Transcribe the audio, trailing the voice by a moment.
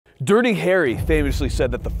Dirty Harry famously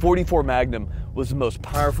said that the .44 Magnum was the most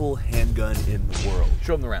powerful handgun in the world.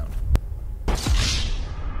 Show him the round.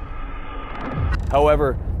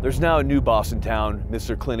 However, there's now a new boss in town,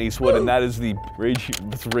 Mr. Clint Eastwood, and that is the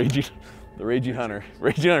Raging Hunter.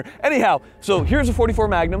 Anyhow, so here's a .44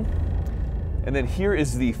 Magnum, and then here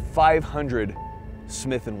is the 500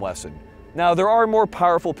 Smith & Wesson. Now, there are more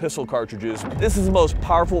powerful pistol cartridges. This is the most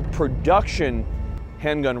powerful production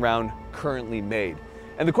handgun round currently made.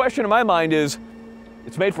 And the question in my mind is,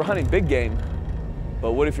 it's made for hunting big game,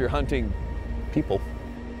 but what if you're hunting people?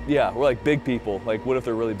 Yeah, we're like big people. Like, what if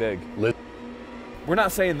they're really big? We're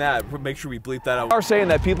not saying that. Make sure we bleep that out. We are saying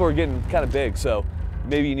that people are getting kind of big, so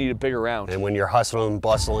maybe you need a bigger round. And when you're hustling and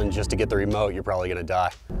bustling just to get the remote, you're probably gonna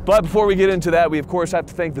die. But before we get into that, we of course have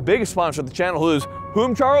to thank the biggest sponsor of the channel, who is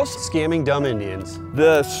whom, Charles? Scamming dumb Indians.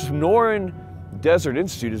 The Sonoran Desert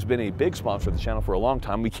Institute has been a big sponsor of the channel for a long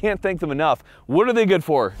time. We can't thank them enough. What are they good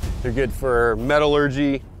for? They're good for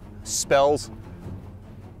metallurgy, spells,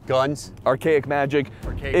 guns. Archaic magic.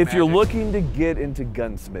 If you're looking to get into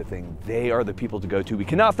gunsmithing, they are the people to go to. We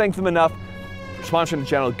cannot thank them enough for sponsoring the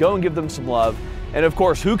channel. Go and give them some love. And of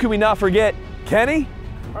course, who can we not forget? Kenny?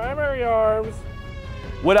 Primary Arms.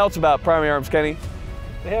 What else about Primary Arms, Kenny?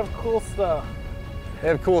 They have cool stuff. They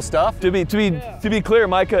have cool stuff. To be clear,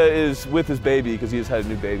 Micah is with his baby because he just had a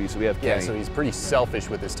new baby, so we have Kenny. Yeah, so he's pretty selfish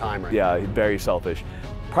with his time right now. Yeah, very selfish.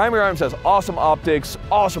 Primary Arms has awesome optics,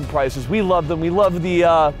 awesome prices. We love them. We love the,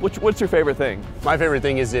 what's your favorite thing? My favorite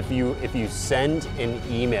thing is if you send an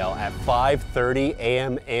email at 5:30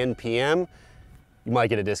 a.m. and p.m., you might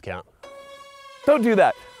get a discount. Don't do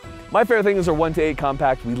that. My favorite thing is our 1:8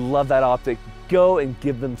 compact. We love that optic. Go and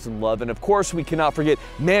give them some love. And of course, we cannot forget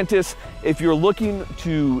Mantis. If you're looking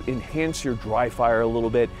to enhance your dry fire a little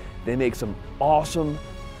bit, they make some awesome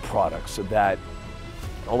products that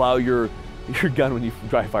allow your gun when you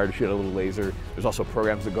dry fire to shoot a little laser. There's also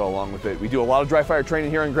programs that go along with it. We do a lot of dry fire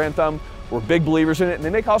training here in Grand Thumb. We're big believers in it, and they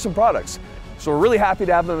make awesome products. So we're really happy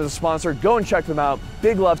to have them as a sponsor. Go and check them out.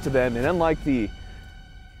 Big love to them. And unlike the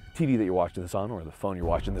TV that you're watching this on, or the phone you're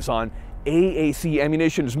watching this on, AAC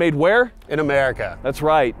ammunition is made where? In America. That's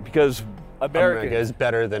right, because America is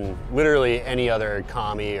better than literally any other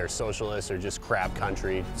commie or socialist or just crap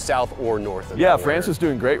country, south or north of that. Yeah, France is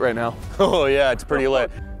doing great right now. Oh yeah, it's pretty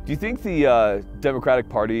lit. Do you think the Democratic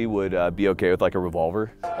Party would be okay with like a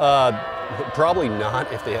revolver? Probably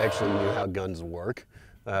not if they actually knew how guns work.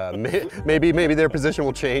 Maybe their position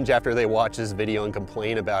will change after they watch this video and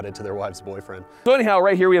complain about it to their wife's boyfriend. So anyhow,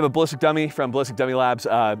 right here we have a ballistic dummy from Ballistic Dummy Labs.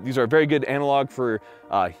 These are a very good analog for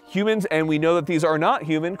humans, and we know that these are not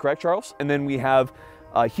human, correct, Charles? And then we have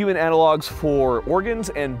human analogs for organs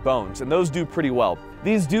and bones, and those do pretty well.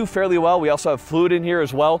 These do fairly well. We also have fluid in here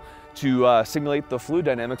as well to simulate the fluid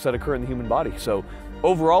dynamics that occur in the human body. So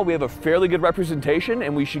overall, we have a fairly good representation,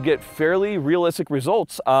 and we should get fairly realistic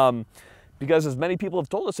results. Because as many people have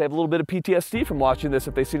told us, they have a little bit of PTSD from watching this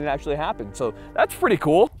if they've seen it actually happen. So that's pretty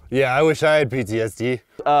cool. Yeah, I wish I had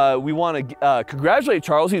PTSD. We want to congratulate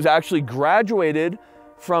Charles. He's actually graduated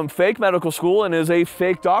from fake medical school and is a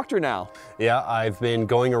fake doctor now. Yeah, I've been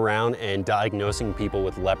going around and diagnosing people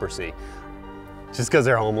with leprosy just because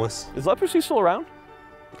they're homeless. Is leprosy still around?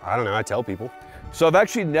 I don't know, I tell people. So I've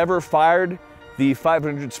actually never fired the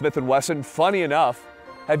 500 Smith & Wesson. Funny enough.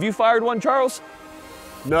 Have you fired one, Charles?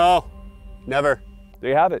 No. Never. There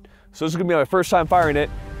you have it. So this is gonna be my first time firing it,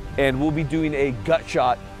 and we'll be doing a gut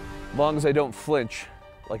shot as long as I don't flinch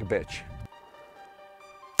like a bitch.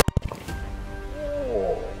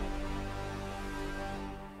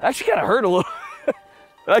 That actually kind of hurt a little. It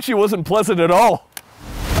actually wasn't pleasant at all.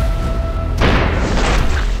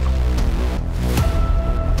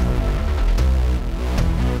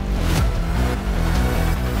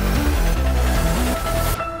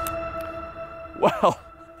 Wow.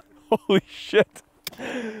 Holy shit.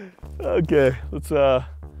 Okay, let's go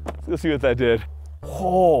see what that did.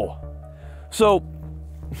 Oh. So,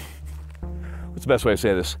 what's the best way to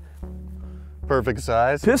say this? Perfect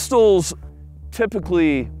size. Pistols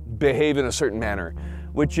typically behave in a certain manner,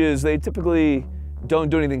 which is they typically don't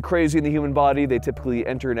do anything crazy in the human body. They typically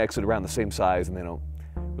enter and exit around the same size, and they don't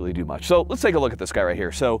really do much. So let's take a look at this guy right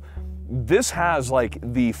here. So this has like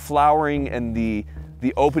the flowering and the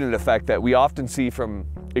opening effect that we often see from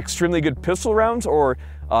extremely good pistol rounds or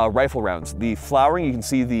rifle rounds. The flowering, you can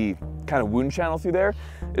see the kind of wound channel through there,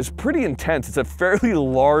 is pretty intense. It's a fairly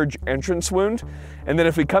large entrance wound. And then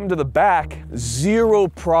if we come to the back, zero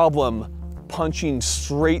problem punching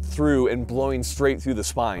straight through and blowing straight through the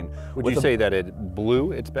spine. Would you say that it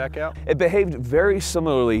blew its back out? It behaved very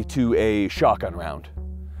similarly to a shotgun round,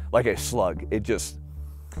 like a slug. It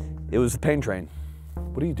was the pain train.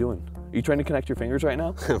 What are you doing? Are you trying to connect your fingers right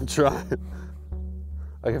now? I'm trying.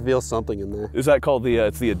 I can feel something in there. Is that called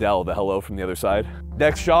it's the Adele, the hello from the other side?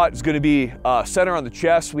 Next shot is gonna be center on the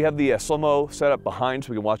chest. We have the slow-mo set up behind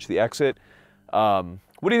so we can watch the exit.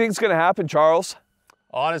 What do you think is gonna happen, Charles?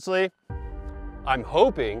 Honestly, I'm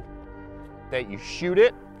hoping that you shoot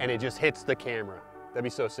it and it just hits the camera. That'd be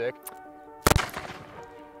so sick.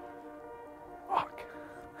 Fuck.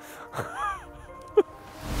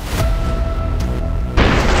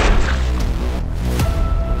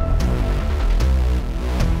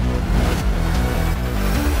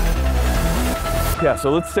 Yeah,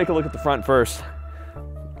 so let's take a look at the front first.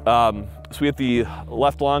 So we have the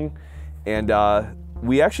left lung, and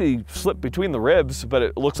we actually slipped between the ribs, but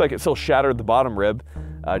it looks like it still shattered the bottom rib.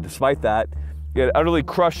 Despite that, it utterly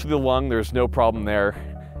crushed the lung. There's no problem there.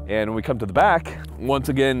 And when we come to the back, once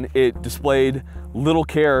again, it displayed little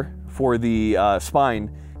care for the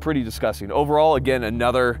spine. Pretty disgusting. Overall, again,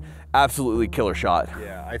 another absolutely killer shot.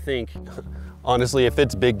 Yeah, I think, honestly, if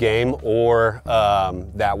it's big game or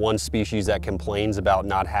that one species that complains about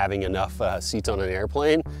not having enough seats on an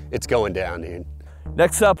airplane, it's going down, dude.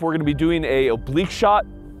 Next up, we're gonna be doing a oblique shot.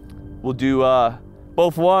 We'll do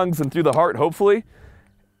both lungs and through the heart, hopefully.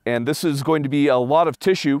 And this is going to be a lot of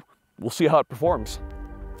tissue. We'll see how it performs.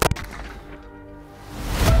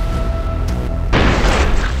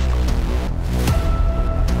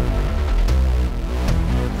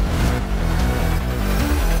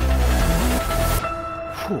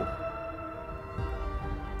 Whew.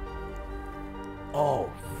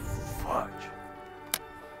 Oh, fudge.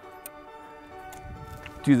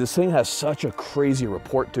 Dude, this thing has such a crazy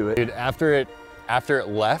report to it. Dude, after it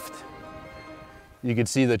left, you could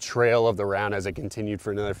see the trail of the round as it continued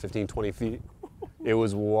for another 15, 20 feet. It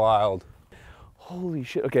was wild. Holy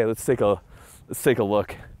shit. Okay, let's take a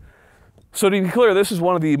look. So to be clear, this is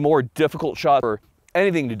one of the more difficult shots for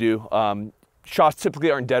anything to do. Shots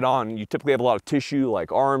typically aren't dead on. You typically have a lot of tissue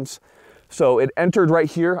like arms. So it entered right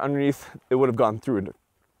here underneath. It would have gone through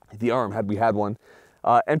the arm had we had one.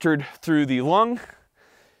 Entered through the lung,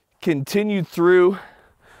 continued through. You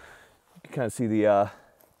can kind of see the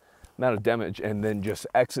amount of damage, and then just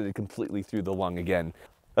exited completely through the lung again.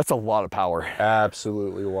 That's a lot of power.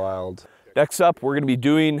 Absolutely wild. Next up, we're gonna be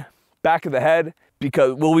doing back of the head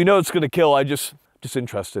because, well, we know it's gonna kill. I just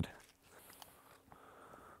interested.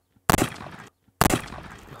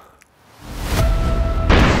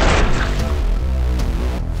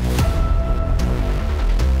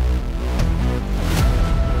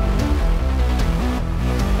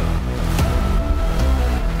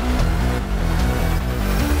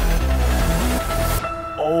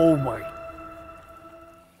 Oh my.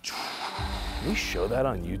 Can we show that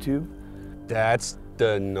on YouTube? That's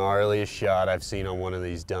the gnarliest shot I've seen on one of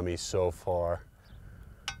these dummies so far.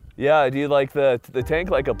 Yeah, do you like the tank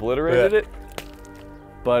like obliterated it?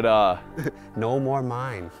 But no more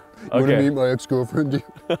mine. You okay. wanna meet my ex-girlfriend, dude?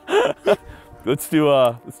 let's do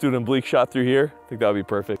an oblique shot through here. I think that would be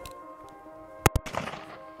perfect.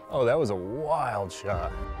 Oh, that was a wild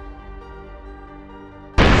shot.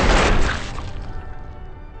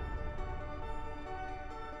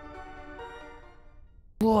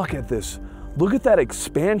 Look at this. Look at that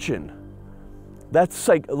expansion. That's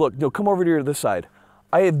like, look, no, come over to this side.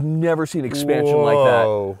 I have never seen expansion like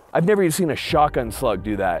that. I've never even seen a shotgun slug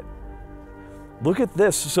do that. Look at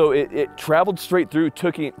this. So it traveled straight through,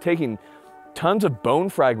 taking tons of bone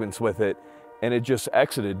fragments with it, and it just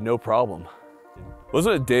exited, no problem.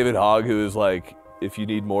 Wasn't it David Hogg who was like, if you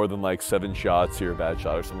need more than like 7 shots, you're a bad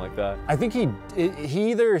shot or something like that? I think he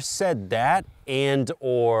either said that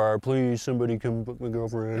or please somebody come book my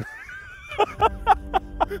girlfriend.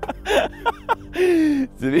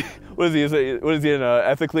 What is he in an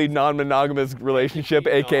ethically non-monogamous relationship,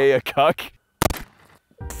 aka a cuck?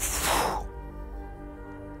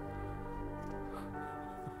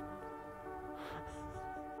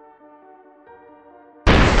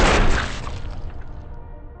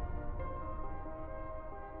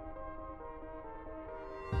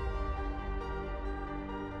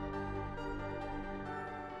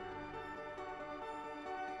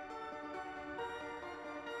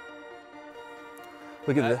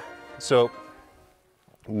 Look at that. So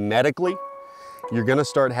medically, you're gonna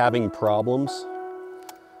start having problems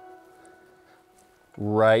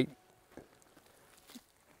right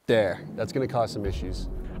there. That's gonna cause some issues.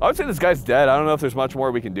 I would say this guy's dead. I don't know if there's much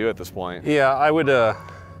more we can do at this point. Yeah, I would, I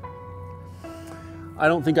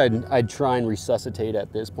don't think I'd try and resuscitate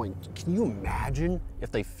at this point. Can you imagine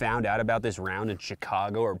if they found out about this round in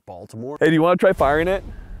Chicago or Baltimore? Hey, do you want to try firing it?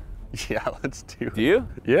 Yeah, let's do it. Do you?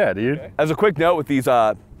 Yeah, dude. Okay. As a quick note with these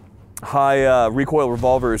high recoil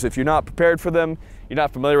revolvers, if you're not prepared for them, you're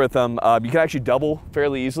not familiar with them, you can actually double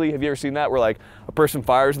fairly easily. Have you ever seen that where like a person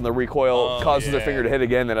fires and the recoil causes their finger to hit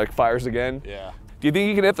again, then it fires again? Yeah. Do you think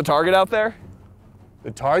you can hit the target out there?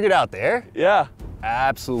 The target out there? Yeah.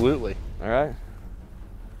 Absolutely. All right.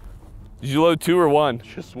 Did you load 2 or 1?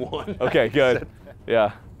 Just 1. Okay, good.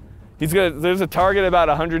 Yeah. There's a target about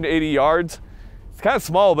 180 yards. It's kind of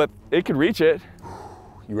small, but it could reach it.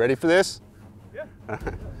 You ready for this? Yeah.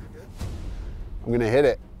 I'm gonna hit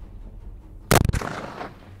it.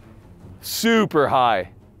 Super high.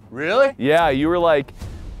 Really? Yeah, you were like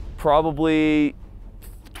probably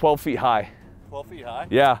 12 feet high. 12 feet high?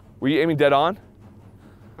 Yeah. Were you aiming dead on?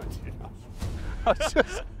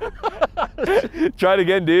 Try it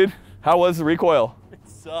again, dude. How was the recoil? It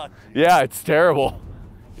sucked. Yeah, it's terrible.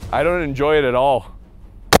 I don't enjoy it at all.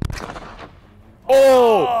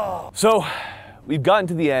 Oh! So, we've gotten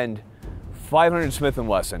to the end. 500 Smith &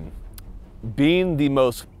 Wesson, being the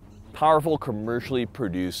most powerful commercially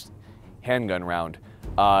produced handgun round,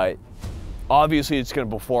 obviously it's going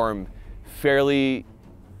to perform fairly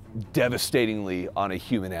devastatingly on a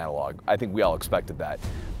human analog. I think we all expected that.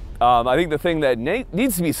 I think the thing that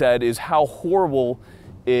needs to be said is how horrible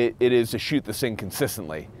it is to shoot this thing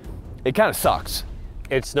consistently. It kind of sucks.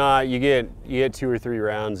 It's not, you get 2 or 3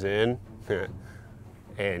 rounds in,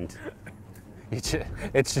 and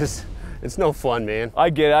it's no fun, man.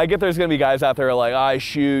 I get it. I get there's gonna be guys out there like, I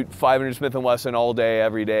shoot 500 Smith & Wesson all day,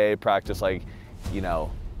 every day, practice like, you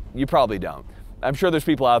know, you probably don't. I'm sure there's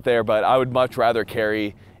people out there, but I would much rather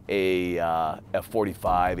carry a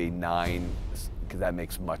 45, a 9, because that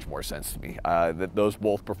makes much more sense to me. Those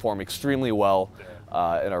both perform extremely well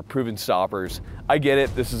and are proven stoppers. I get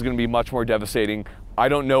it, this is gonna be much more devastating. I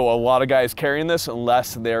don't know a lot of guys carrying this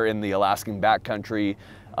unless they're in the Alaskan backcountry,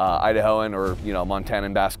 Idahoan or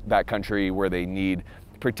Montanan backcountry where they need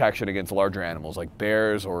protection against larger animals like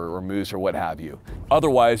bears or moose or what have you.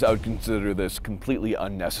 Otherwise, I would consider this completely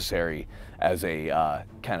unnecessary as a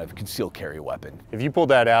kind of concealed carry weapon. If you pull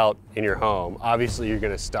that out in your home, obviously you're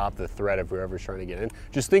gonna stop the threat of whoever's trying to get in.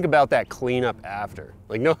 Just think about that cleanup after.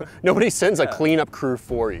 Like nobody sends a cleanup crew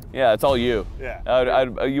for you. Yeah, it's all you.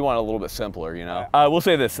 Yeah. You want it a little bit simpler, you know? We'll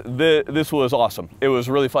say this, this was awesome. It was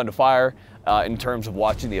really fun to fire in terms of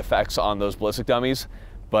watching the effects on those ballistic dummies,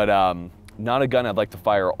 but not a gun I'd like to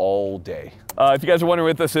fire all day. If you guys are wondering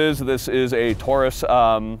what this is a Taurus,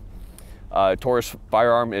 Taurus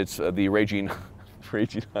firearm. It's the Raging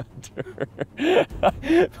Hunter.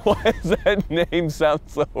 Why does that name sound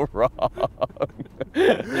so wrong?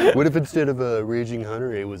 What if instead of a Raging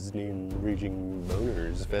Hunter, it was named Raging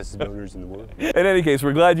Boners, fastest boners in the world? In any case,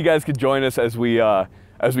 we're glad you guys could join us as we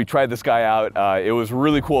tried this guy out. It was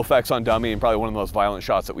really cool effects on dummy and probably one of the most violent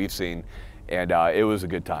shots that we've seen, and it was a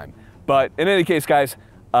good time. But in any case, guys,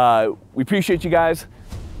 we appreciate you guys.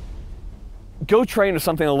 Go train with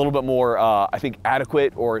something a little bit more, I think,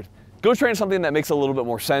 adequate, or go train something that makes a little bit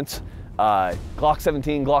more sense. Glock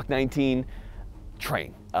 17, Glock 19,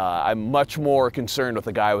 train. I'm much more concerned with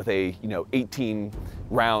a guy with a 18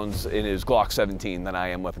 rounds in his Glock 17 than I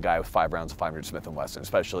am with a guy with 5 rounds of 500 Smith & Wesson,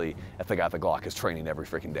 especially if the guy with the Glock is training every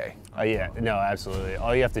freaking day. Oh yeah, no, absolutely.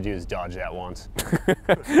 All you have to do is dodge that once.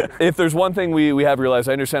 If there's one thing we have realized,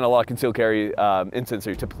 I understand a lot of concealed carry incidents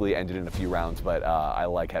are typically ended in a few rounds, but I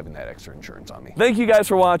like having that extra insurance on me. Thank you guys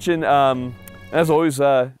for watching. As always,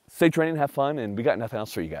 stay training, have fun, and we got nothing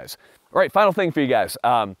else for you guys. All right, final thing for you guys.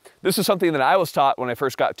 This is something that I was taught when I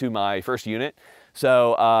first got to my first unit.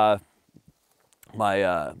 So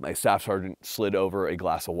my staff sergeant slid over a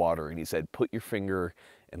glass of water and he said, put your finger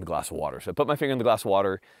in the glass of water. So I put my finger in the glass of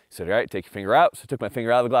water. He said, all right, take your finger out. So I took my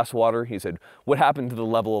finger out of the glass of water. He said, what happened to the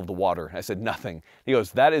level of the water? I said, nothing. He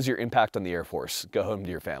goes, that is your impact on the Air Force. Go home to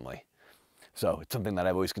your family. So it's something that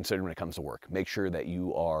I've always considered when it comes to work. Make sure that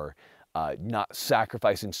you are not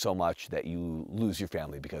sacrificing so much that you lose your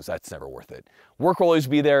family, because that's never worth it. Work will always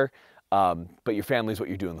be there, but your family is what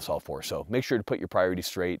you're doing this all for. So make sure to put your priorities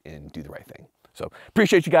straight and do the right thing. So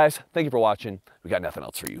appreciate you guys. Thank you for watching. We got nothing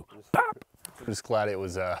else for you. Bop. I'm just glad it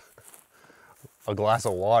was a glass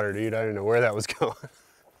of water, dude. I didn't know where that was going.